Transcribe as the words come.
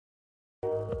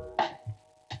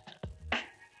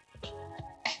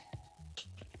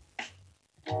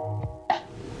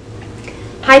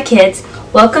Hi kids,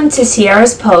 welcome to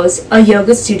Sierra's Pose, a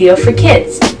yoga studio for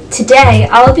kids. Today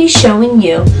I'll be showing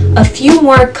you a few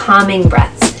more calming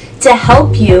breaths to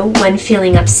help you when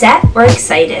feeling upset or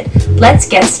excited. Let's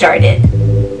get started.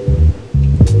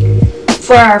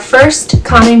 For our first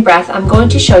calming breath I'm going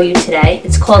to show you today,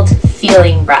 it's called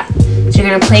feeling breath. So you're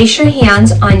going to place your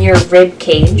hands on your rib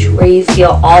cage where you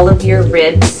feel all of your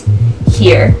ribs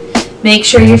here. Make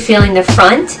sure you're feeling the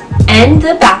front and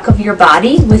the back of your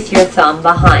body with your thumb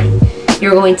behind.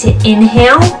 You're going to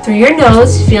inhale through your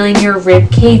nose, feeling your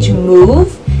rib cage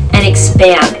move and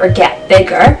expand or get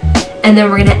bigger. And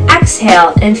then we're going to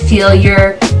exhale and feel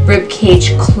your rib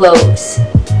cage close.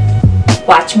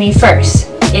 Watch me first.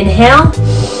 Inhale,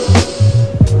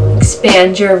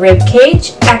 expand your rib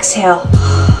cage, exhale.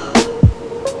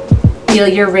 Feel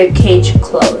your rib cage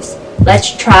close.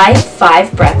 Let's try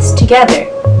 5 breaths together.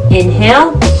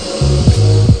 Inhale,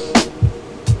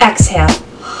 exhale.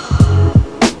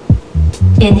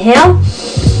 Inhale,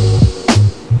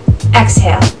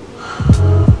 exhale.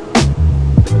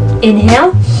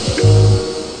 Inhale,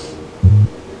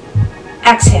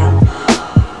 exhale.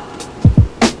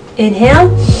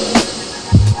 Inhale,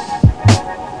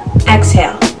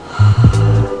 exhale.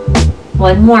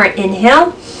 One more.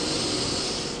 Inhale.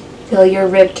 Feel your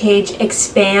rib cage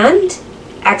expand.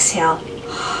 Exhale.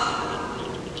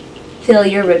 Feel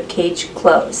your rib cage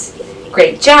close.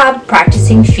 Great job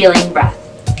practicing feeling breath.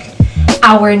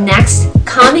 Our next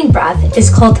calming breath is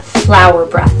called flower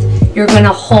breath. You're going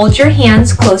to hold your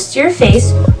hands close to your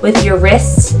face with your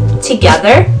wrists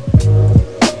together.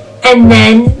 And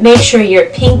then make sure your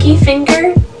pinky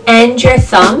finger and your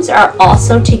thumbs are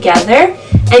also together.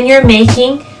 And you're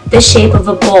making the shape of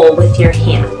a bowl with your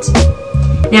hand.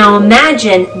 Now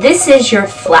imagine this is your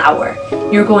flower.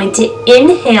 You're going to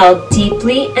inhale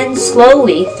deeply and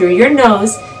slowly through your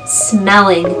nose,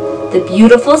 smelling the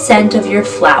beautiful scent of your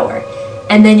flower.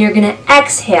 And then you're going to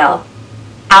exhale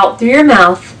out through your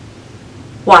mouth.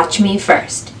 Watch me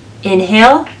first.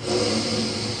 Inhale.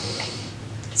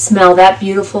 Smell that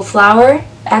beautiful flower.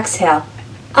 Exhale.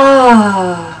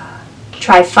 Ah.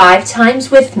 Try 5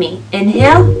 times with me.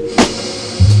 Inhale.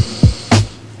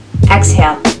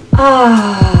 Exhale.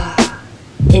 Ah.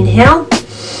 Inhale.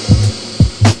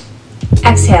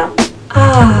 Exhale.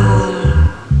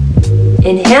 Ah.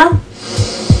 Inhale.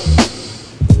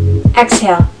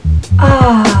 Exhale.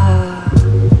 Ah.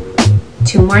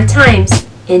 2 more times.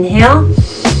 Inhale.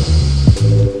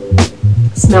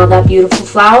 Smell that beautiful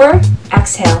flower.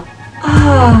 Exhale.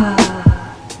 Ah.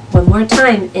 1 more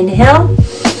time. Inhale.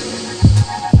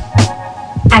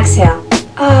 Exhale.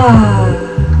 Ah.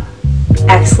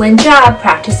 Excellent job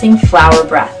practicing flower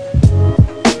breath.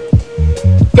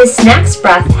 This next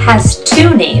breath has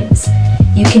 2 names.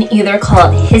 You can either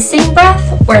call it hissing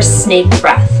breath or snake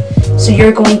breath. So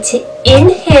you're going to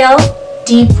inhale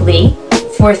deeply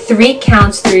for 3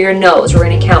 counts through your nose. We're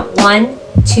going to count 1,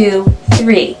 2,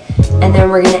 3. And then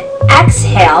we're going to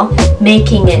exhale,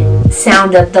 making it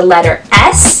sound of the letter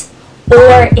S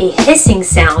or a hissing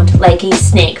sound like a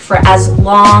snake for as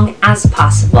long as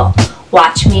possible.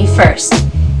 Watch me first.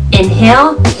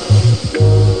 Inhale.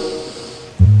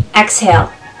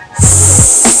 Exhale.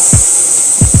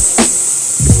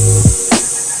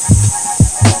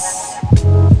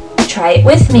 Try it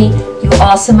with me. You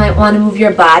also might want to move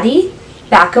your body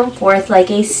back and forth like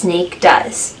a snake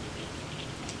does.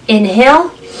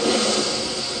 Inhale.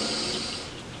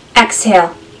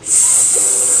 Exhale.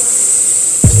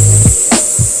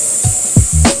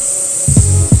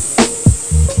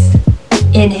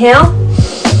 Inhale.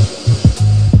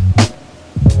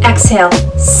 Exhale.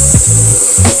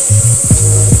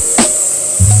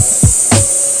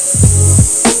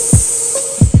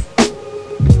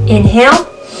 Inhale.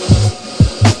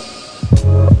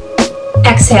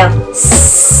 Exhale.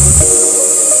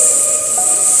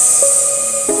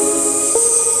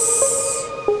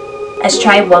 Let's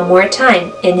try 1 more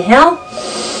time. Inhale.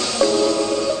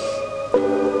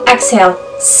 Exhale.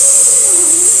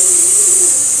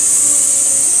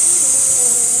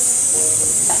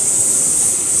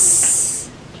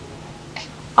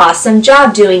 Awesome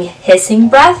job doing hissing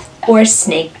breath or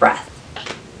snake breath.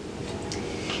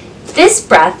 This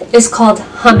breath is called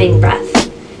humming breath.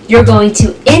 You're going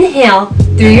to inhale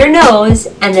through your nose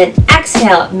and then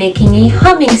exhale, making a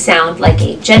humming sound like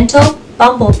a gentle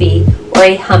bumblebee or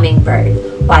a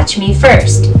hummingbird. Watch me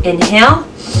first. Inhale.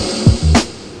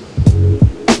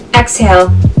 Exhale.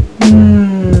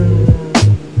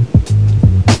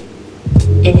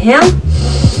 Inhale.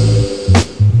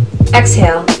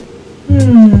 Exhale.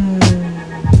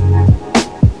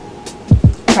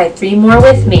 Try 3 more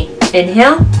with me.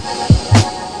 Inhale.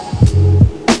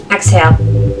 Exhale.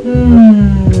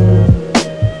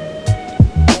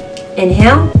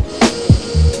 Inhale.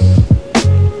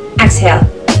 Exhale.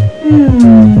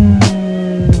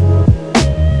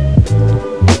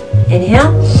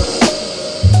 Inhale.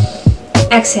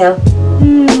 Exhale.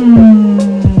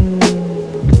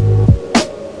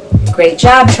 Great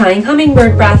job trying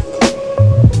hummingbird breath.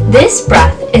 This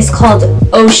breath is called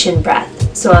ocean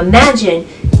breath. So imagine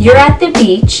you're at the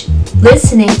beach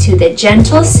listening to the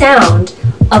gentle sound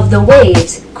of the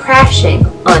waves crashing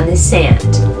on the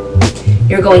sand.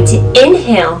 You're going to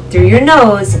inhale through your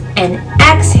nose and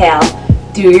exhale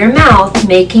through your mouth,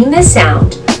 making the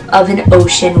sound of an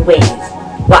ocean wave.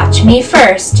 Watch me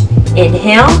first.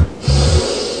 Inhale.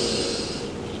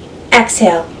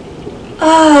 Exhale.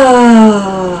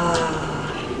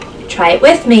 Try it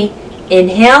with me.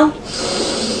 Inhale.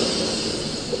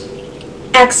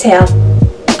 Exhale.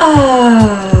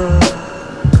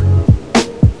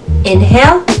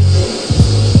 Inhale.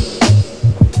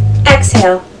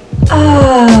 Exhale.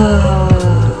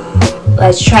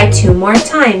 Let's try 2 more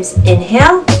times.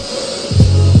 Inhale.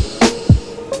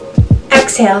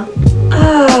 Exhale.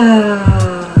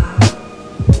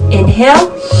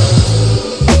 Inhale.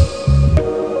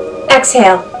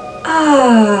 Exhale.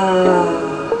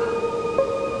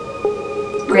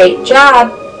 Great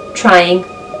job trying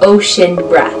ocean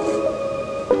breath.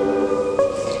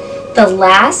 The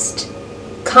last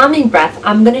calming breath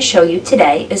I'm going to show you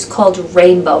today is called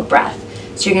rainbow breath.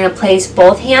 So you're going to place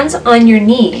both hands on your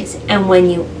knees, and when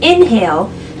you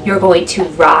inhale, you're going to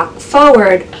rock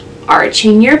forward,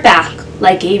 arching your back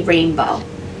like a rainbow.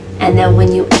 And then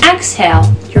when you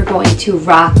exhale, you're going to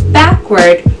rock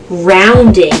backward,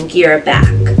 rounding your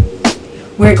back.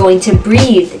 We're going to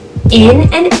breathe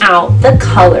in and out the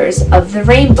colors of the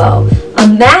rainbow.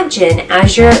 Imagine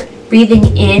as you're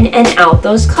breathing in and out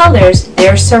those colors,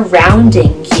 they're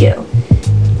surrounding you.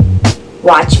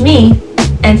 Watch me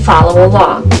and follow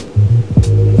along.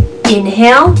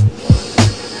 Inhale.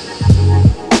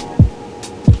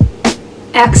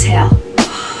 Exhale.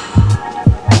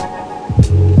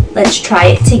 Let's try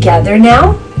it together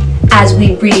now as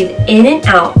we breathe in and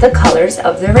out the colors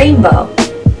of the rainbow.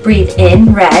 Breathe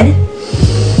in red.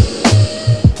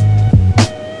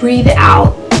 Breathe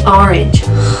out orange.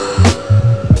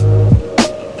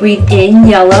 Breathe in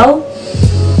yellow.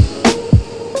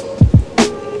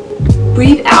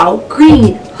 Breathe out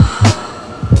green.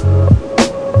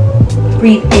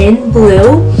 Breathe in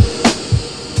blue.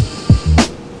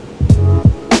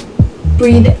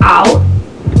 Breathe out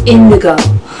indigo.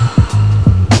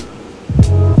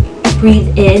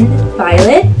 Breathe in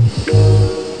violet.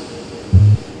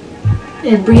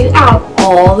 And breathe out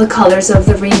all the colors of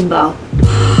the rainbow.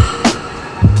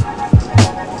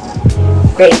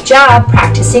 Great job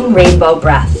practicing rainbow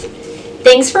breath.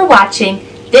 Thanks for watching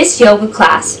this yoga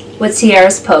class with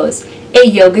Sierra's Pose, a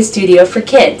yoga studio for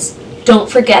kids. Don't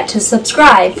forget to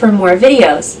subscribe for more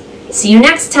videos. See you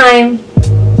next time.